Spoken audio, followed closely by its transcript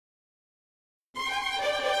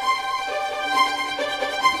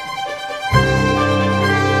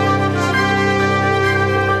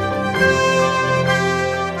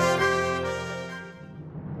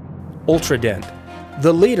Ultradent,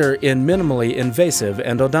 the leader in minimally invasive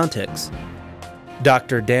endodontics.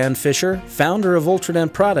 Dr. Dan Fisher, founder of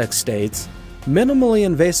Ultradent Products, states, "Minimally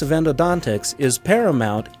invasive endodontics is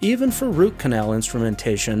paramount even for root canal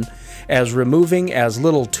instrumentation, as removing as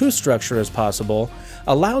little tooth structure as possible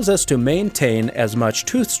allows us to maintain as much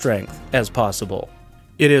tooth strength as possible."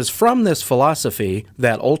 It is from this philosophy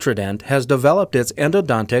that Ultradent has developed its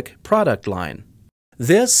endodontic product line.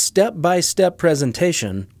 This step-by-step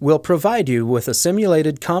presentation will provide you with a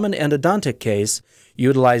simulated common endodontic case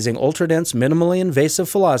utilizing Ultradent's minimally invasive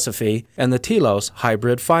philosophy and the TiLOS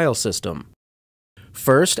hybrid file system.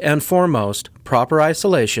 First and foremost, proper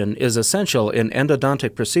isolation is essential in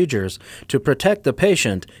endodontic procedures to protect the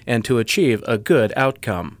patient and to achieve a good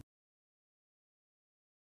outcome.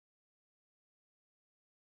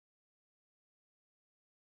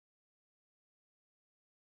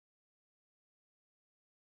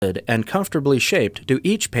 And comfortably shaped to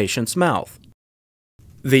each patient's mouth.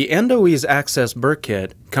 The Endo-EZE Access Burr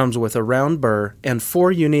Kit comes with a round burr and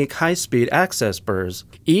 4 unique high-speed access burrs,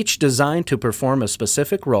 each designed to perform a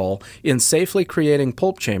specific role in safely creating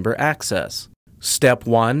pulp chamber access. Step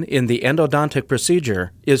 1 in the endodontic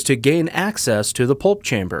procedure is to gain access to the pulp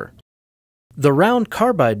chamber. The round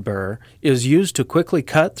carbide burr is used to quickly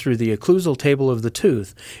cut through the occlusal table of the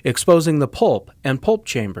tooth, exposing the pulp and pulp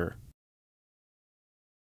chamber.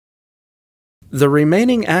 The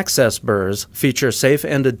remaining access burrs feature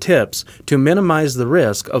safe-ended tips to minimize the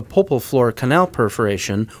risk of pulpal floor canal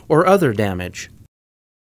perforation or other damage.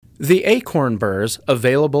 The acorn burrs,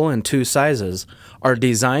 available in 2 sizes, are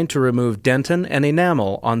designed to remove dentin and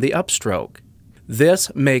enamel on the upstroke. This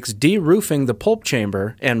makes de-roofing the pulp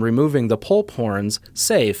chamber and removing the pulp horns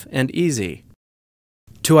safe and easy.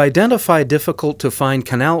 To identify difficult-to-find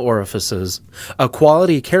canal orifices, a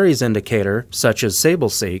quality caries indicator, such as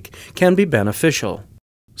SableSeek, can be beneficial.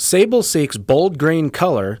 SableSeek's bold green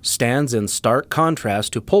color stands in stark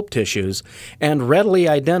contrast to pulp tissues and readily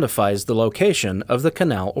identifies the location of the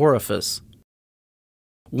canal orifice.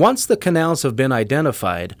 Once the canals have been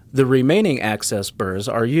identified, the remaining access burrs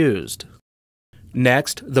are used.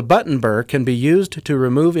 Next, the button burr can be used to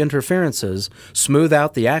remove interferences, smooth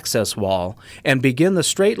out the access wall, and begin the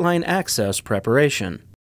straight line access preparation.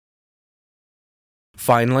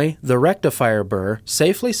 Finally, the rectifier burr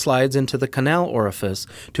safely slides into the canal orifice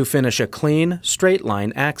to finish a clean, straight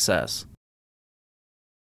line access.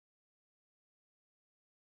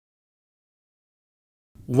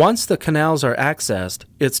 Once the canals are accessed,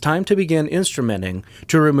 it's time to begin instrumenting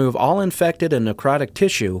to remove all infected and necrotic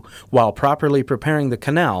tissue while properly preparing the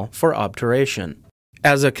canal for obturation.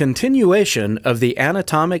 As a continuation of the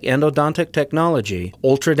Anatomic endodontic technology,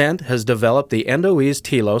 Ultradent has developed the Endo-EZE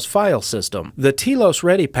TiLOS file system. The TiLOS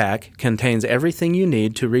Ready Pack contains everything you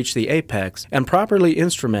need to reach the apex and properly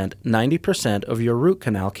instrument 90% of your root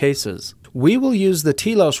canal cases. We will use the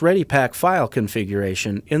TiLOS Ready Pack file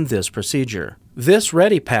configuration in this procedure. This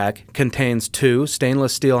Ready Pack contains 2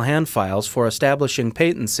 stainless steel hand files for establishing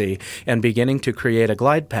patency and beginning to create a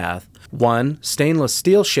glide path, 1 stainless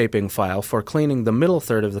steel shaping file for cleaning the middle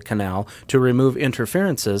third of the canal to remove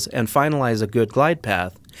interferences and finalize a good glide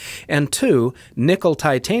path, and 2 nickel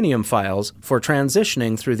titanium files for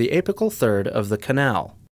transitioning through the apical third of the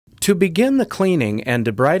canal. To begin the cleaning and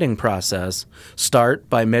debriding process, start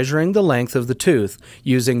by measuring the length of the tooth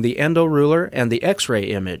using the endo ruler and the X-ray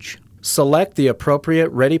image. Select the appropriate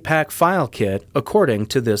Ready Pack file kit according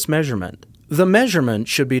to this measurement. The measurement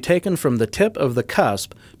should be taken from the tip of the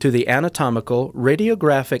cusp to the anatomical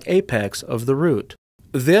radiographic apex of the root.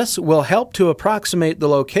 This will help to approximate the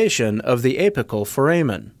location of the apical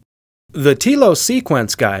foramen. The TiLOS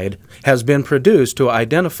sequence guide has been produced to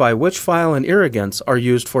identify which file and irrigants are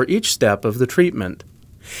used for each step of the treatment.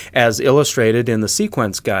 As illustrated in the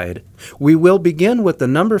sequence guide, we will begin with the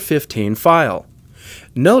number 15 file.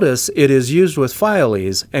 Notice it is used with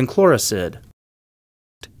File-Eze and ChloroSid.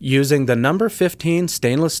 Using the number 15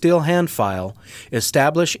 stainless steel hand file,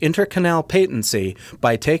 establish intercanal patency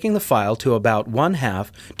by taking the file to about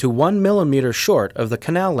 1/2 to 1 millimeter short of the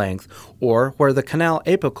canal length or where the canal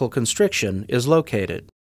apical constriction is located.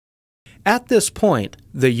 At this point,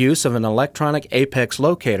 the use of an electronic apex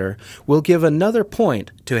locator will give another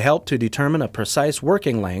point to help to determine a precise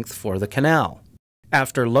working length for the canal.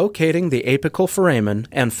 After locating the apical foramen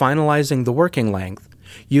and finalizing the working length,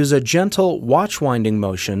 use a gentle watch winding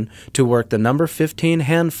motion to work the number 15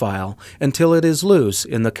 hand file until it is loose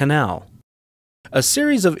in the canal. A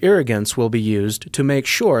series of irrigants will be used to make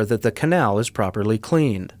sure that the canal is properly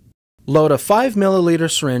cleaned. Load a 5 milliliter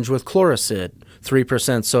syringe with ChloroSid,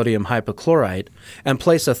 3% sodium hypochlorite, and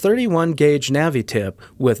place a 31 gauge NaviTip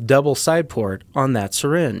with Double Sideport on that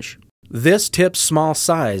syringe. This tip's small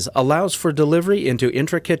size allows for delivery into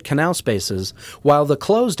intricate canal spaces, while the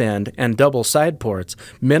closed end and double side ports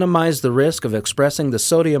minimize the risk of expressing the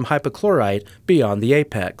sodium hypochlorite beyond the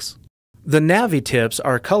apex. The NaviTips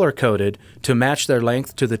are color-coded to match their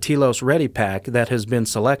length to the TiLOS Ready Pack that has been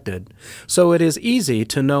selected, so it is easy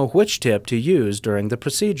to know which tip to use during the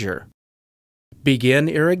procedure. Begin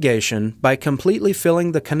irrigation by completely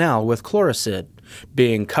filling the canal with Chlorocid,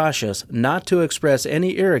 being cautious not to express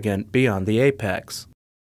any irrigant beyond the apex.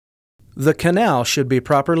 The canal should be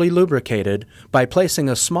properly lubricated by placing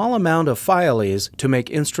a small amount of File-Eze to make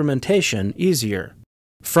instrumentation easier.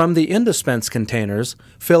 From the InDispense containers,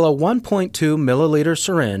 fill a 1.2 milliliter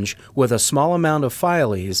syringe with a small amount of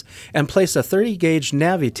File-Eze and place a 30-gauge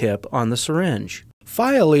NaviTip on the syringe.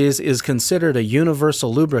 File-Eze is considered a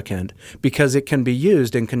universal lubricant because it can be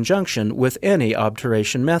used in conjunction with any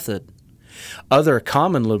obturation method. Other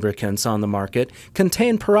common lubricants on the market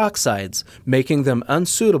contain peroxides, making them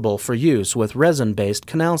unsuitable for use with resin-based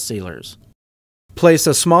canal sealers. Place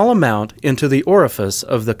a small amount into the orifice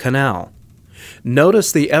of the canal.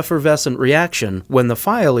 Notice the effervescent reaction when the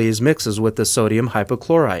File-Eze mixes with the sodium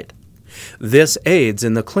hypochlorite. This aids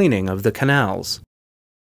in the cleaning of the canals.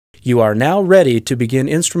 You are now ready to begin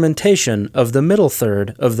instrumentation of the middle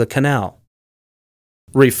third of the canal.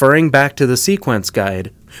 Referring back to the sequence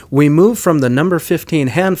guide, we move from the number 15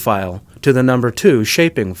 hand file to the number 2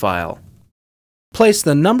 shaping file. Place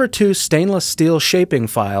the number 2 stainless steel shaping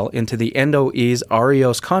file into the Endo-EZE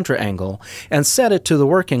AET contraangle and set it to the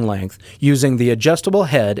working length using the adjustable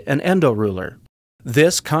head and endo ruler.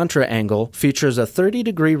 This contraangle features a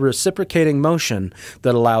 30-degree reciprocating motion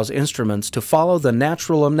that allows instruments to follow the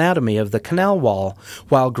natural anatomy of the canal wall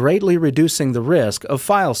while greatly reducing the risk of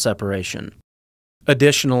file separation.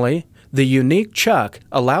 Additionally, the unique chuck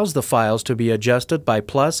allows the files to be adjusted by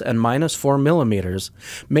plus and minus 4 millimeters,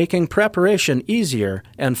 making preparation easier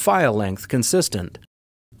and file length consistent.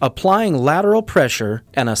 Applying lateral pressure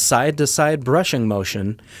and a side-to-side brushing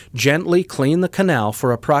motion, gently clean the canal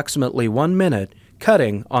for approximately 1 minute,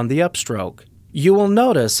 cutting on the upstroke. You will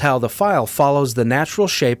notice how the file follows the natural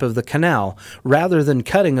shape of the canal rather than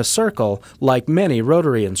cutting a circle like many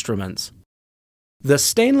rotary instruments. The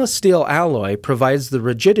stainless steel alloy provides the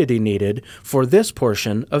rigidity needed for this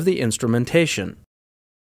portion of the instrumentation.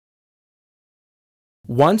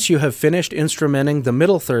 Once you have finished instrumenting the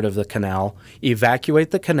middle third of the canal,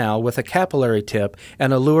 evacuate the canal with a capillary tip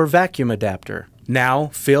and a Luer vacuum adapter.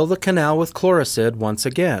 Now fill the canal with Chlorocid once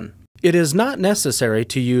again. It is not necessary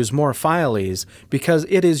to use more File-Eze because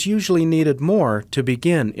it is usually needed more to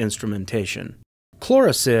begin instrumentation.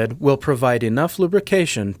 Chlorocid will provide enough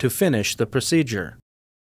lubrication to finish the procedure.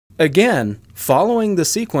 Again, following the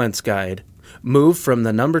sequence guide, move from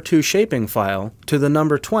the number 2 shaping file to the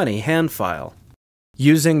number 20 hand file.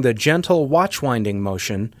 Using the gentle watch winding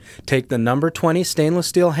motion, take the number 20 stainless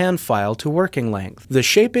steel hand file to working length. The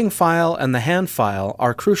shaping file and the hand file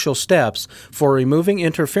are crucial steps for removing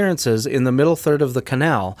interferences in the middle third of the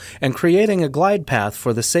canal and creating a glide path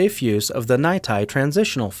for the safe use of the NiTi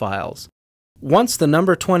transitional files. Once the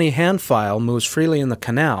number 20 hand file moves freely in the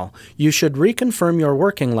canal, you should reconfirm your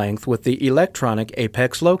working length with the electronic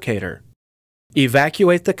apex locator.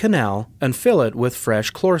 Evacuate the canal and fill it with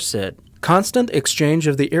fresh Chlorocid. Constant exchange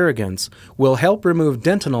of the irrigants will help remove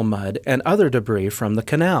dentinal mud and other debris from the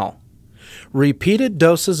canal. Repeated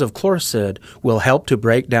doses of Chlorocid will help to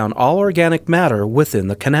break down all organic matter within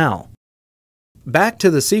the canal. Back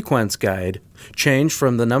to the sequence guide, change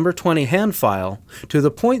from the number 20 hand file to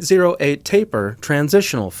the 0.08 taper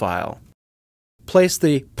transitional file. Place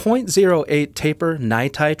the 0.08 taper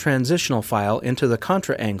NiTi transitional file into the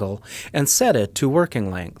contraangle and set it to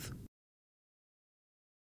working length.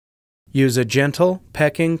 Use a gentle,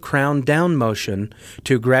 pecking crown down motion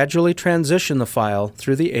to gradually transition the file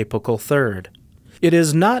through the apical third. It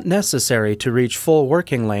is not necessary to reach full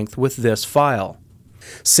working length with this file.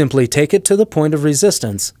 Simply take it to the point of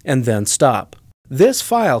resistance and then stop. This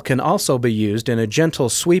file can also be used in a gentle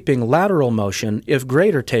sweeping lateral motion if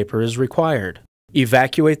greater taper is required.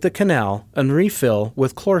 Evacuate the canal and refill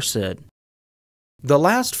with Chlorocid. The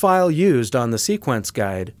last file used on the sequence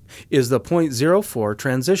guide is the 0.04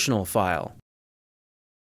 transitional file.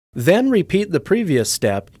 Then repeat the previous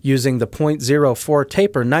step using the 0.04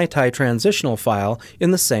 taper NiTi transitional file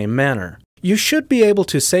in the same manner. You should be able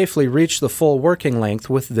to safely reach the full working length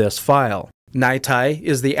with this file. NiTi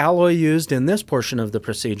is the alloy used in this portion of the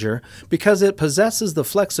procedure because it possesses the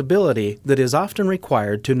flexibility that is often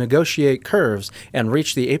required to negotiate curves and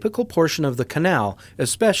reach the apical portion of the canal,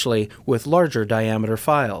 especially with larger diameter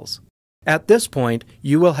files. At this point,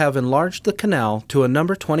 you will have enlarged the canal to a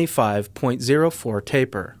number 25.04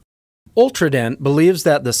 taper. Ultradent believes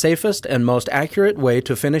that the safest and most accurate way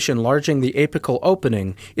to finish enlarging the apical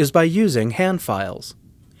opening is by using hand files.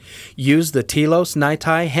 Use the TiLOS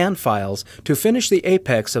NiTi hand files to finish the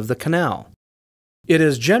apex of the canal. It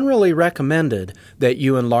is generally recommended that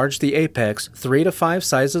you enlarge the apex 3 to 5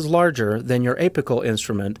 sizes larger than your apical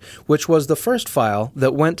instrument, which was the first file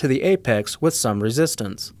that went to the apex with some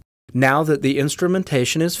resistance. Now that the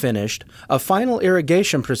instrumentation is finished, a final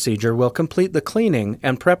irrigation procedure will complete the cleaning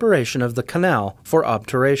and preparation of the canal for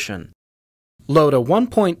obturation. Load a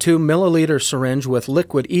 1.2 milliliter syringe with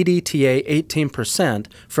liquid EDTA 18%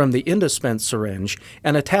 from the Indispense syringe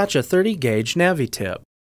and attach a 30 gauge NaviTip.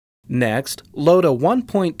 Next, load a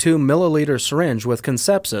 1.2 milliliter syringe with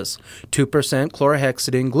Concepsus, 2%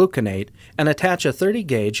 chlorhexidine gluconate, and attach a 30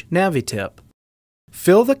 gauge NaviTip.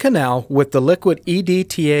 Fill the canal with the liquid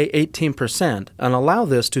EDTA 18% and allow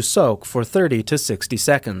this to soak for 30 to 60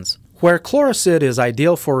 seconds. Where Chloracid is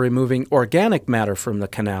ideal for removing organic matter from the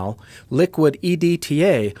canal, liquid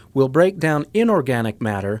EDTA will break down inorganic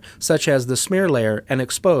matter such as the smear layer and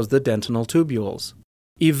expose the dentinal tubules.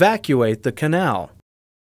 Evacuate the canal.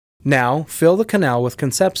 Now, fill the canal with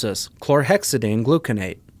Concepsus, chlorhexidine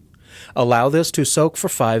gluconate. Allow this to soak for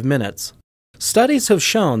 5 minutes. Studies have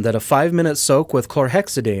shown that a 5-minute soak with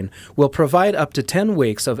chlorhexidine will provide up to 10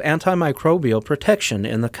 weeks of antimicrobial protection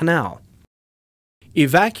in the canal.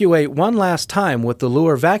 Evacuate one last time with the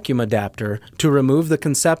Luer vacuum adapter to remove the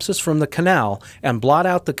Concepsus from the canal and blot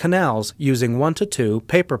out the canals using 1 to 2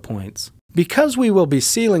 paper points. Because we will be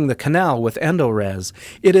sealing the canal with EndoREZ,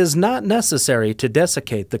 it is not necessary to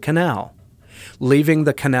desiccate the canal. Leaving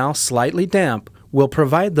the canal slightly damp will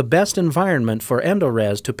provide the best environment for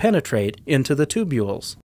EndoREZ to penetrate into the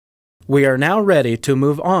tubules. We are now ready to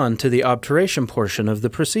move on to the obturation portion of the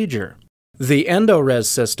procedure. The EndoREZ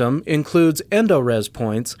system includes EndoREZ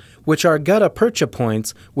points, which are gutta-percha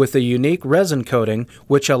points with a unique resin coating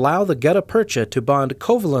which allow the gutta-percha to bond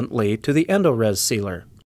covalently to the EndoREZ sealer.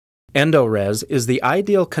 EndoREZ is the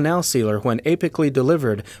ideal canal sealer when apically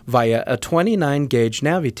delivered via a 29 gauge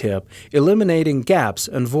NaviTip, eliminating gaps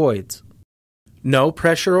and voids. No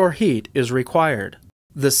pressure or heat is required.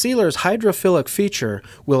 The sealer's hydrophilic feature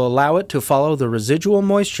will allow it to follow the residual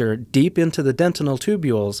moisture deep into the dentinal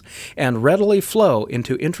tubules and readily flow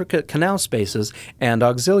into intricate canal spaces and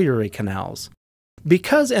auxiliary canals.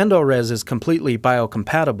 Because EndoREZ is completely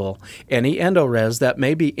biocompatible, any EndoREZ that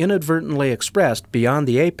may be inadvertently expressed beyond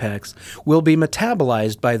the apex will be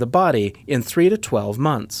metabolized by the body in 3 to 12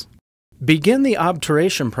 months. Begin the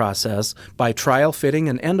obturation process by trial fitting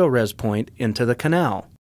an EndoREZ point into the canal.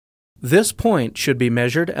 This point should be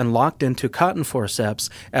measured and locked into cotton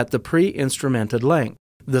forceps at the pre-instrumented length.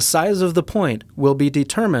 The size of the point will be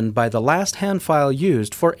determined by the last hand file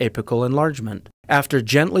used for apical enlargement. After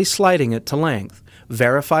gently sliding it to length,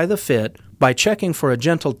 verify the fit by checking for a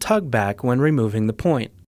gentle tug back when removing the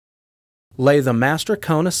point. Lay the master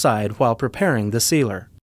cone aside while preparing the sealer.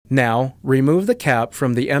 Now, remove the cap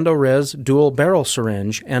from the EndoREZ dual barrel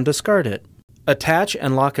syringe and discard it. Attach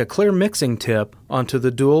and lock a clear mixing tip onto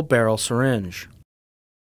the dual barrel syringe.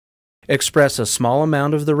 Express a small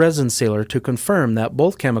amount of the resin sealer to confirm that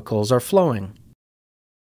both chemicals are flowing.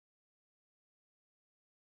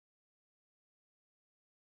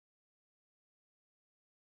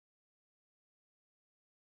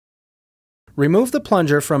 Remove the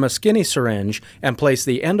plunger from a skinny syringe and place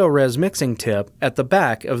the EndoREZ mixing tip at the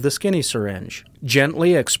back of the skinny syringe.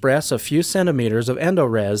 Gently express a few centimeters of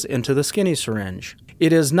EndoREZ into the skinny syringe.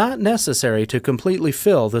 It is not necessary to completely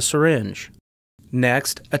fill the syringe.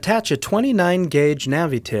 Next, attach a 29 gauge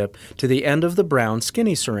NaviTip to the end of the brown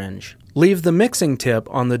skinny syringe. Leave the mixing tip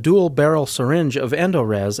on the dual barrel syringe of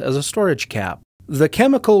EndoREZ as a storage cap. The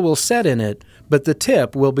chemical will set in it, but the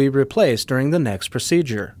tip will be replaced during the next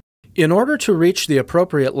procedure. In order to reach the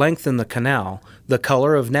appropriate length in the canal, the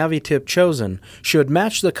color of NaviTip chosen should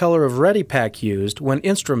match the color of ReadyPack used when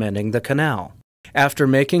instrumenting the canal. After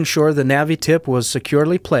making sure the NaviTip was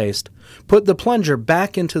securely placed, put the plunger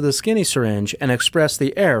back into the skinny syringe and express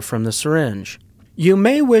the air from the syringe. You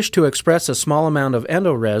may wish to express a small amount of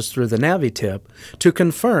EndoREZ through the NaviTip to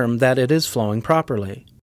confirm that it is flowing properly.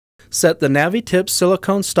 Set the NaviTip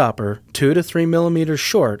silicone stopper 2 to 3 millimeters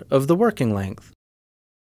short of the working length.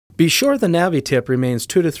 Be sure the NaviTip remains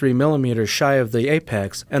 2 to 3 millimeters shy of the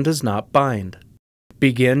apex and does not bind.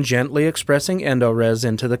 Begin gently expressing EndoREZ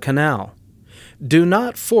into the canal. Do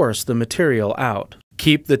not force the material out.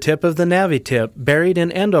 Keep the tip of the NaviTip buried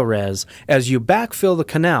in EndoREZ as you backfill the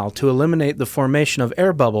canal to eliminate the formation of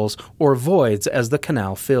air bubbles or voids as the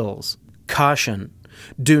canal fills. Caution: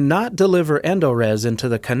 do not deliver EndoREZ into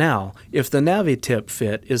the canal if the NaviTip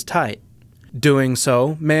fit is tight. Doing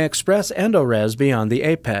so may express EndoREZ beyond the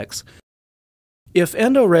apex. If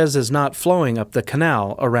EndoREZ is not flowing up the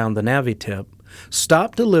canal around the NaviTip,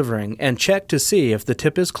 stop delivering and check to see if the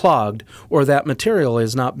tip is clogged or that material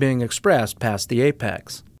is not being expressed past the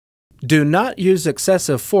apex. Do not use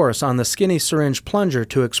excessive force on the skinny syringe plunger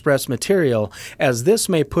to express material, as this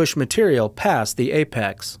may push material past the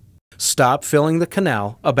apex. Stop filling the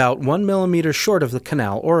canal about 1 mm short of the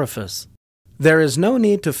canal orifice. There is no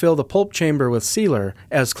need to fill the pulp chamber with sealer,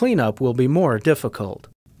 as cleanup will be more difficult.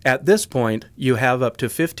 At this point, you have up to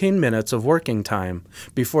 15 minutes of working time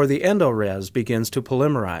before the EndoREZ begins to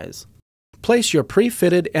polymerize. Place your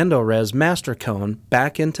pre-fitted EndoREZ master cone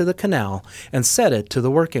back into the canal and set it to the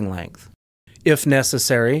working length. If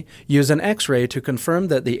necessary, use an X-ray to confirm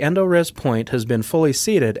that the EndoREZ point has been fully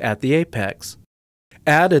seated at the apex.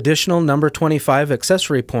 Add additional number 25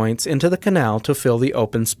 accessory points into the canal to fill the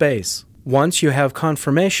open space. Once you have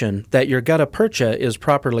confirmation that your gutta percha is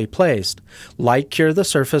properly placed, light cure the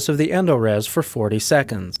surface of the EndoREZ for 40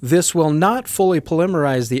 seconds. This will not fully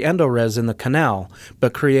polymerize the EndoREZ in the canal,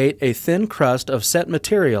 but create a thin crust of set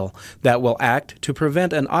material that will act to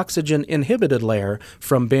prevent an oxygen-inhibited layer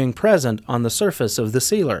from being present on the surface of the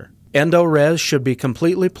sealer. EndoREZ should be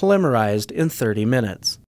completely polymerized in 30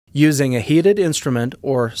 minutes. Using a heated instrument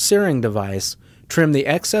or searing device, trim the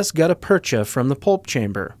excess gutta percha from the pulp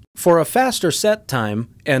chamber. For a faster set time,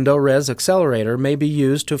 EndoREZ Accelerator may be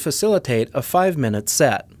used to facilitate a 5-minute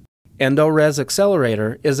set. EndoREZ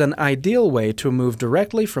Accelerator is an ideal way to move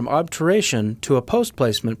directly from obturation to a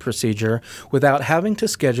post-placement procedure without having to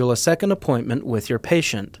schedule a second appointment with your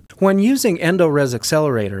patient. When using EndoREZ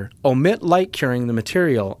Accelerator, omit light curing the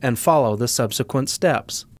material and follow the subsequent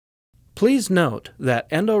steps. Please note that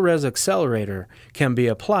EndoREZ Accelerator can be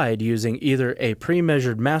applied using either a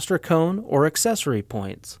pre-measured master cone or accessory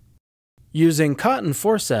points. Using cotton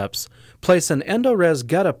forceps, place an EndoREZ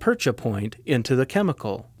gutta percha point into the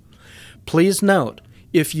chemical. Please note,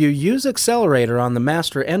 if you use Accelerator on the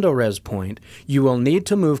master EndoREZ point, you will need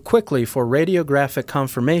to move quickly for radiographic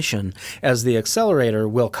confirmation, as the Accelerator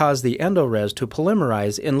will cause the EndoREZ to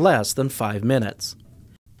polymerize in less than 5 minutes.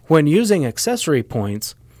 When using accessory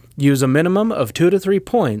points, use a minimum of 2 to 3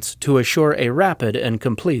 points to assure a rapid and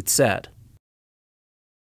complete set.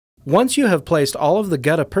 Once you have placed all of the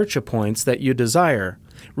gutta percha points that you desire,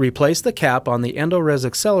 replace the cap on the EndoREZ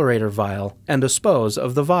Accelerator vial and dispose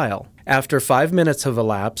of the vial. After 5 minutes have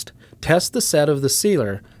elapsed, test the set of the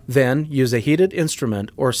sealer, then use a heated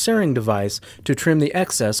instrument or searing device to trim the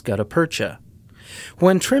excess gutta percha.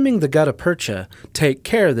 When trimming the gutta percha, take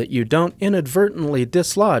care that you don't inadvertently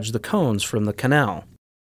dislodge the cones from the canal.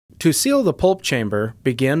 To seal the pulp chamber,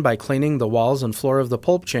 begin by cleaning the walls and floor of the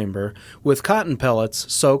pulp chamber with cotton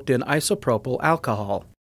pellets soaked in isopropyl alcohol.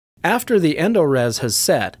 After the EndoREZ has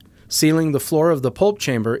set, sealing the floor of the pulp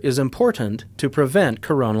chamber is important to prevent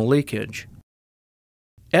coronal leakage.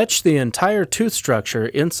 Etch the entire tooth structure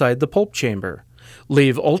inside the pulp chamber.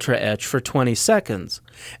 Leave Ultra Etch for 20 seconds.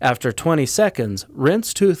 After 20 seconds,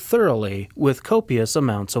 rinse tooth thoroughly with copious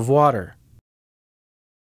amounts of water.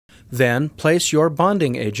 Then, place your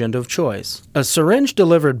bonding agent of choice. A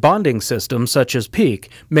syringe-delivered bonding system such as PEEK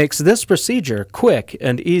makes this procedure quick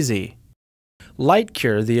and easy. Light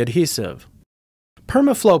cure the adhesive.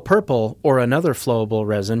 Permaflow purple or another flowable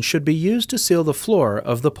resin should be used to seal the floor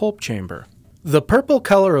of the pulp chamber. The purple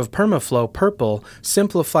color of Permaflow purple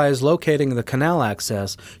simplifies locating the canal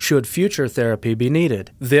access should future therapy be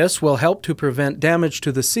needed. This will help to prevent damage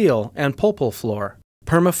to the seal and pulpal floor.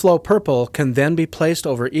 Permaflow purple can then be placed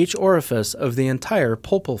over each orifice of the entire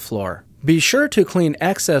pulpal floor. Be sure to clean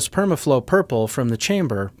excess Permaflow purple from the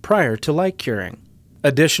chamber prior to light curing.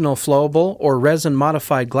 Additional flowable or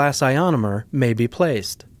resin-modified glass ionomer may be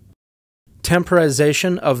placed.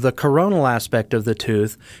 Temporization of the coronal aspect of the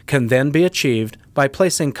tooth can then be achieved by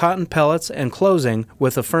placing cotton pellets and closing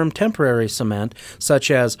with a firm temporary cement such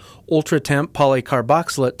as Ultratemp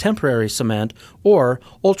polycarboxylate temporary cement or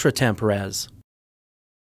Ultratemp-REZ.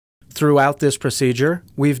 Throughout this procedure,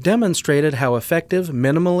 we've demonstrated how effective,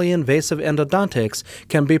 minimally invasive endodontics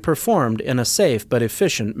can be performed in a safe but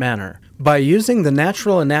efficient manner. By using the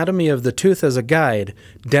natural anatomy of the tooth as a guide,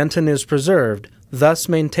 dentin is preserved, thus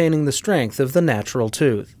maintaining the strength of the natural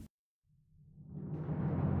tooth.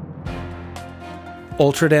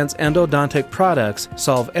 Ultradent's endodontic products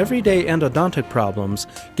solve everyday endodontic problems,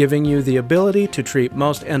 giving you the ability to treat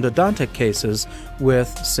most endodontic cases with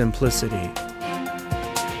simplicity.